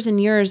for years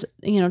and years,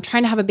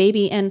 trying to have a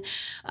baby. And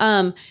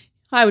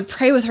I would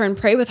pray with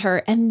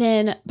her. And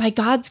then by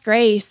God's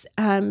grace,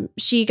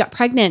 she got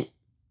pregnant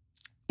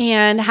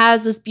and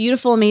has this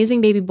beautiful, amazing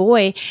baby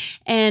boy.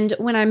 And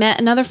when I met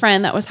another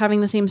friend that was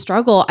having the same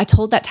struggle, I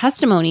told that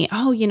testimony.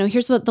 Oh,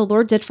 here's what the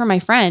Lord did for my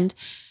friend.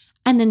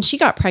 And then she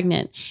got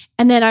pregnant.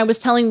 And then I was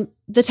telling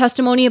the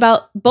testimony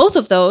about both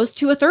of those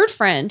to a third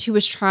friend who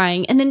was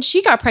trying. And then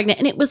she got pregnant.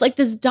 And it was like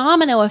this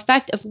domino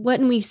effect of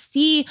when we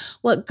see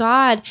what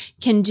God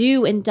can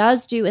do and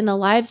does do in the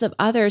lives of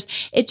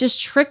others, it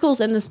just trickles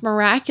in this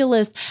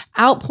miraculous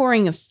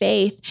outpouring of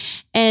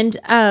faith. And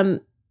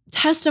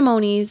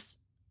testimonies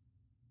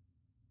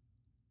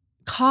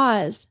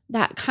cause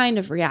that kind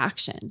of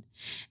reaction.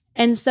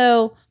 And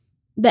so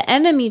the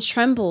enemy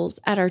trembles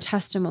at our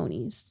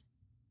testimonies.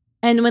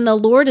 And when the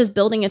Lord is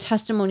building a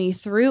testimony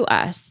through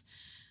us,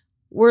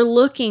 we're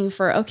looking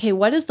for, okay,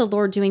 what is the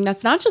Lord doing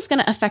that's not just going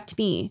to affect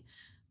me,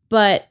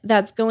 but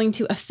that's going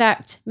to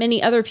affect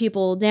many other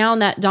people down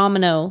that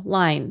domino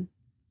line?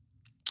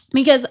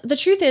 Because the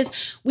truth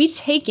is, we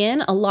take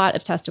in a lot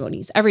of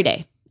testimonies every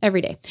day.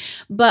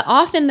 But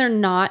often they're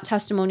not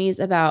testimonies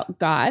about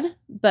God,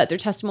 but they're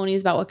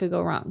testimonies about what could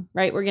go wrong,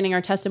 right? We're getting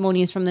our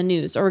testimonies from the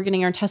news, or we're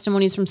getting our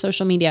testimonies from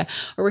social media,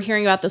 or we're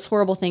hearing about this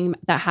horrible thing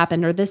that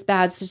happened, or this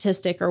bad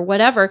statistic, or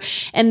whatever.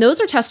 And those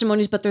are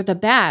testimonies, but they're the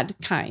bad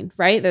kind,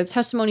 right? They're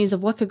testimonies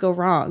of what could go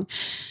wrong.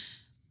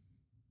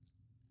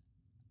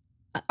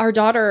 Our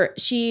daughter,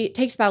 she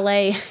takes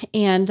ballet,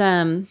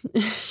 and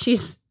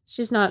she's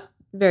not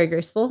very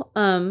graceful.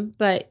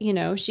 But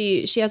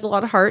she has a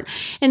lot of heart.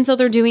 And so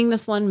they're doing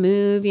this one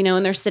move,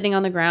 and they're sitting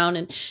on the ground,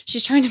 and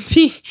she's trying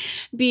to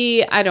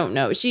be, I don't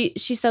know. She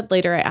said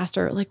later, I asked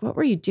her, like, what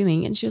were you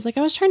doing? And she was like,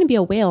 I was trying to be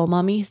a whale,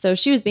 mommy. So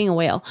she was being a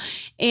whale.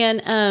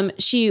 And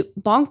she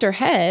bonked her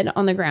head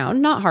on the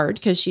ground, not hard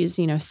because she's,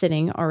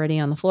 sitting already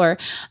on the floor,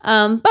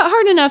 but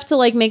hard enough to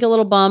like make a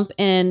little bump.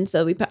 And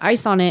so we put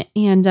ice on it,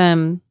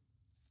 and,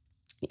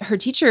 her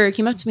teacher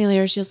came up to me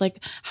later. She was like,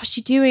 how's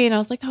she doing? And I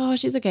was like, oh,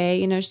 she's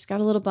okay. She's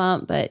got a little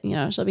bump, but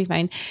she'll be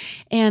fine.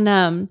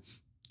 And,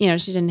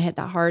 she didn't hit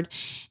that hard.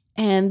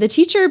 And the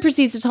teacher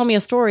proceeds to tell me a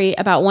story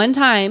about one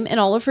time in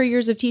all of her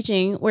years of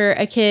teaching where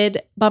a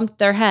kid bumped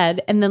their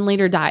head and then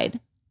later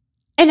died.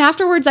 And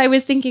afterwards I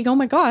was thinking, oh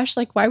my gosh,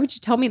 like, why would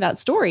you tell me that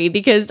story?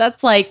 Because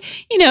that's like,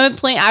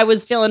 I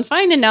was feeling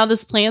fine. And now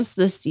this plants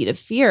this seed of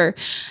fear.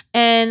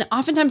 And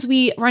oftentimes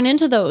we run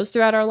into those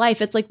throughout our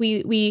life. It's like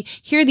we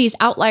hear these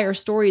outlier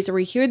stories, or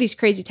we hear these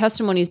crazy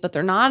testimonies, but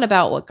they're not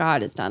about what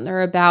God has done.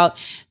 They're about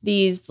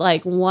these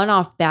like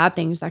one-off bad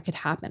things that could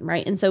happen,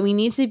 right? And so we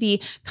need to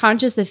be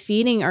conscious of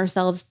feeding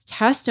ourselves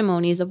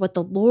testimonies of what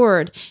the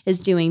Lord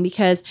is doing,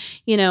 because,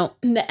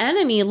 the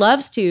enemy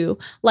loves to,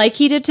 like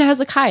he did to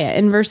Hezekiah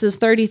in verses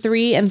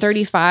 33 and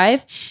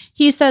 35,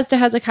 he says to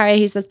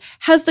Hezekiah,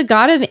 has the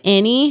God of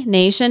any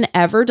nation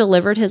ever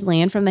delivered his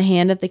land from the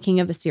hand of the king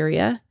of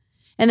Assyria?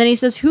 And then he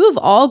says, who of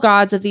all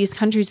gods of these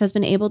countries has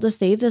been able to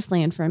save this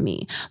land from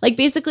me? Like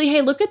basically,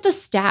 hey, look at the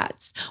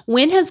stats.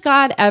 When has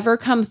God ever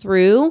come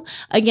through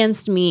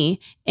against me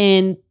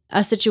in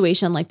a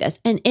situation like this?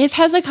 And if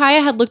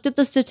Hezekiah had looked at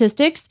the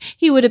statistics,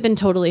 he would have been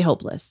totally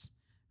hopeless,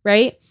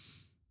 right?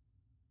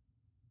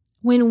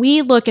 When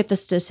we look at the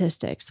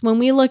statistics, when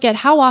we look at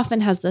how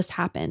often has this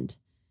happened,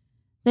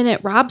 then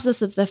it robs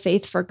us of the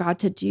faith for God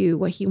to do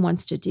what he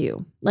wants to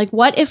do. Like,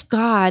 what if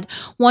God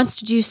wants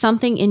to do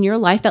something in your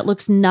life that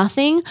looks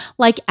nothing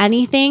like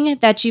anything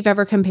that you've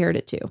ever compared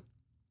it to?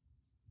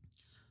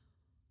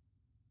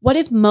 What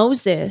if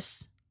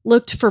Moses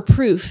looked for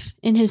proof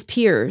in his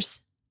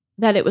peers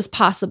that it was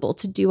possible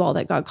to do all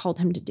that God called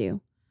him to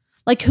do?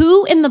 Like,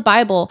 who in the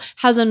Bible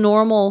has a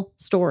normal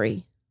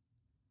story?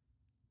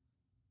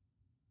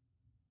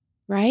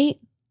 Right?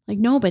 Like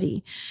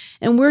nobody.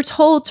 And we're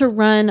told to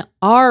run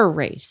our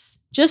race,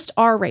 just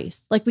our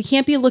race. Like we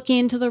can't be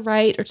looking to the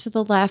right or to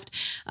the left.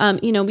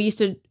 We used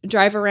to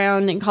drive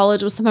around in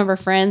college with some of our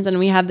friends, and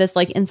we had this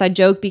like inside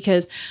joke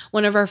because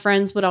one of our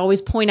friends would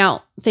always point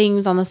out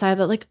things on the side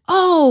that like,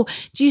 oh,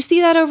 do you see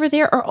that over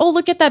there? Or, oh,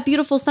 look at that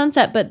beautiful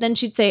sunset. But then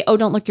she'd say, oh,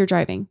 don't look, you're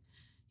driving.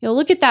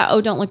 Look at that.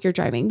 Oh, don't look, you're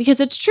driving. Because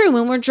it's true.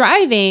 When we're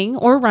driving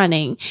or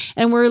running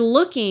and we're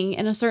looking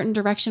in a certain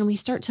direction, we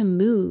start to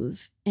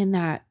move in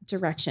that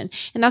direction.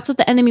 And that's what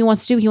the enemy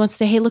wants to do. He wants to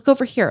say, hey, look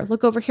over here,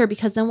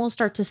 because then we'll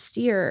start to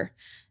steer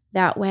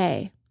that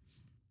way.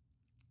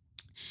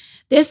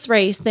 This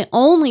race, the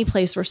only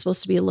place we're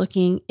supposed to be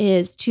looking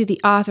is to the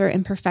author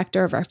and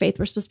perfecter of our faith.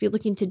 We're supposed to be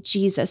looking to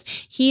Jesus.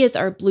 He is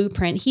our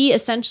blueprint. He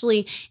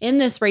essentially, in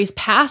this race,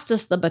 passed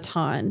us the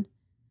baton.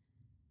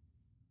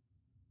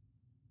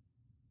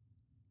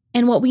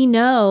 And what we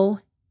know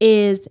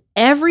is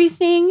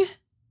everything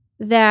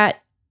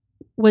that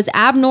was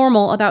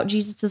abnormal about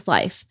Jesus's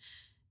life,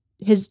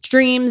 his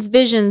dreams,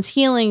 visions,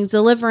 healings,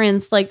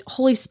 deliverance, like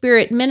Holy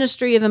Spirit,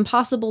 ministry of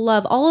impossible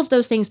love, all of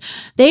those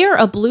things, they are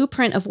a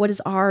blueprint of what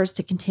is ours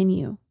to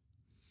continue.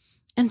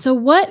 And so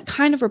what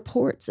kind of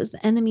reports is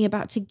the enemy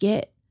about to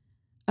get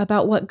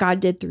about what God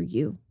did through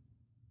you?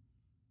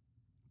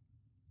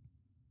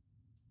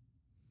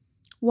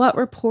 What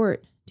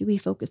report do we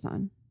focus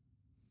on?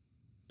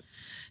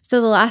 So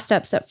the last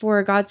step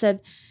 4, God said,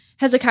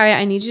 Hezekiah,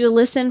 I need you to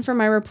listen for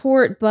my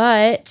report.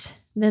 But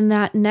then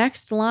that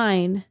next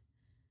line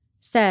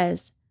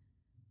says,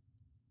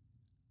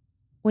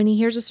 when he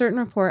hears a certain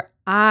report,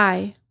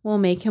 I will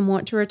make him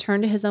want to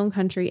return to his own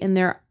country, and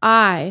there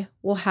I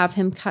will have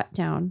him cut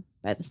down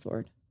by the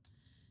sword.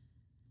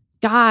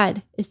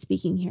 God is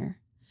speaking here.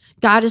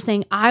 God is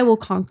saying, I will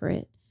conquer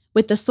it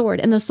with the sword.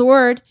 And the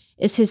sword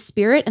is his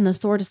spirit, and the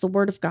sword is the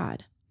word of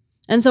God.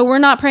 And so we're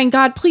not praying,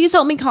 God, please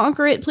help me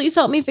conquer it. Please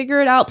help me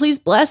figure it out. Please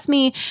bless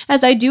me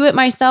as I do it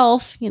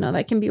myself.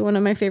 That can be one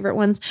of my favorite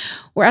ones.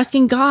 We're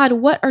asking God,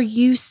 what are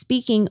you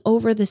speaking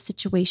over this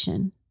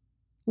situation?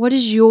 What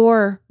is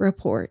your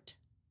report?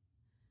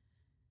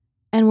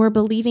 And we're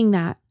believing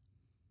that.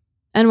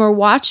 And we're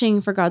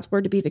watching for God's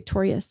word to be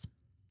victorious.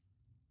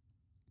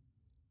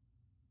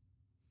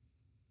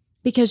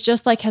 Because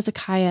just like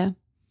Hezekiah,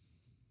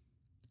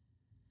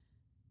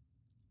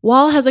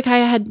 while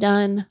Hezekiah had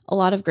done a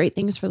lot of great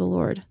things for the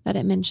Lord that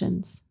it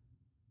mentions,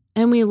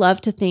 and we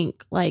love to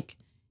think like,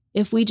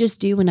 if we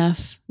just do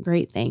enough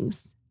great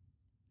things,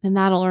 then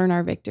that'll earn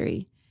our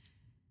victory.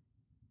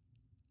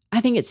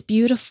 I think it's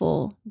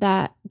beautiful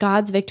that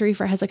God's victory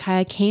for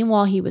Hezekiah came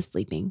while he was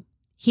sleeping.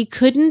 He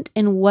couldn't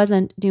and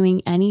wasn't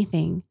doing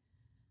anything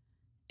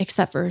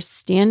except for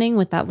standing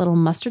with that little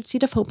mustard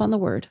seed of hope on the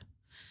word.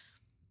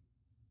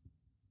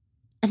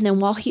 And then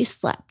while he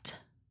slept,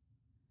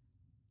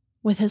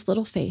 with his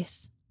little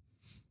faith,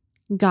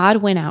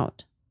 God went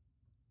out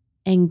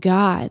and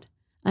God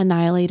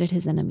annihilated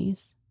his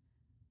enemies.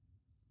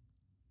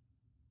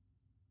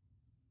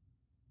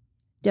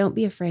 Don't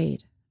be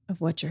afraid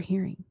of what you're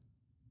hearing.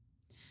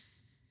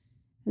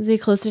 As we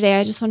close today,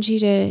 I just want you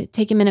to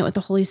take a minute with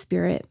the Holy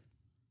Spirit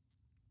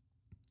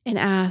and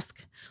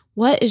ask,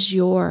 what is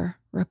your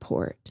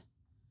report?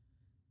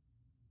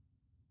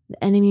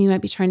 The enemy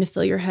might be trying to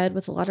fill your head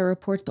with a lot of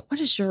reports, but what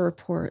is your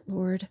report,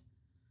 Lord?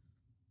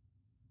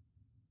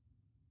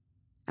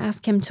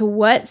 Ask him, to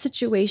what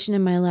situation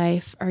in my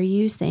life are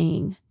you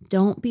saying,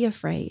 don't be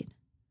afraid?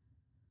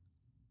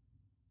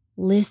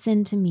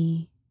 Listen to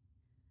me.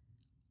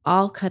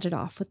 I'll cut it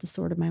off with the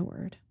sword of my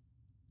word.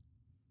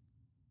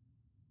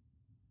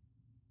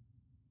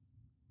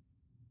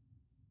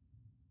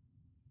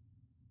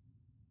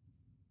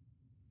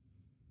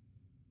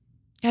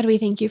 God, we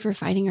thank you for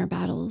fighting our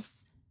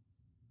battles,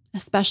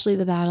 especially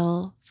the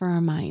battle for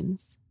our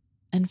minds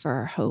and for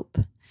our hope.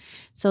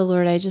 So,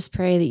 Lord, I just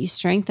pray that you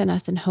strengthen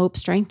us in hope,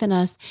 strengthen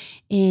us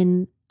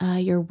in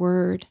your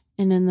word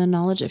and in the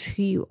knowledge of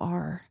who you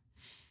are.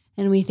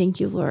 And we thank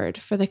you, Lord,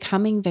 for the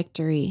coming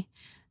victory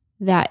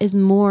that is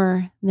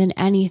more than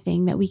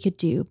anything that we could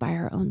do by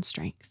our own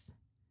strength.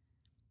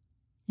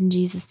 In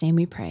Jesus' name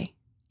we pray.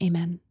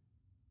 Amen.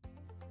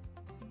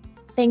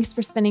 Thanks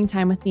for spending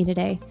time with me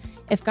today.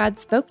 If God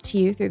spoke to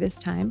you through this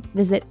time,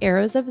 visit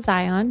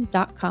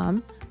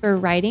arrowsofzion.com for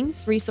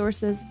writings,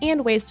 resources,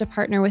 and ways to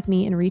partner with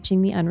me in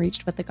reaching the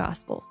unreached with the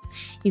gospel.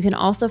 You can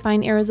also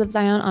find Arrows of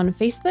Zion on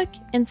Facebook,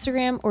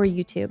 Instagram, or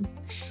YouTube.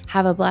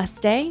 Have a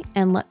blessed day,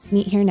 and let's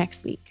meet here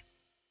next week.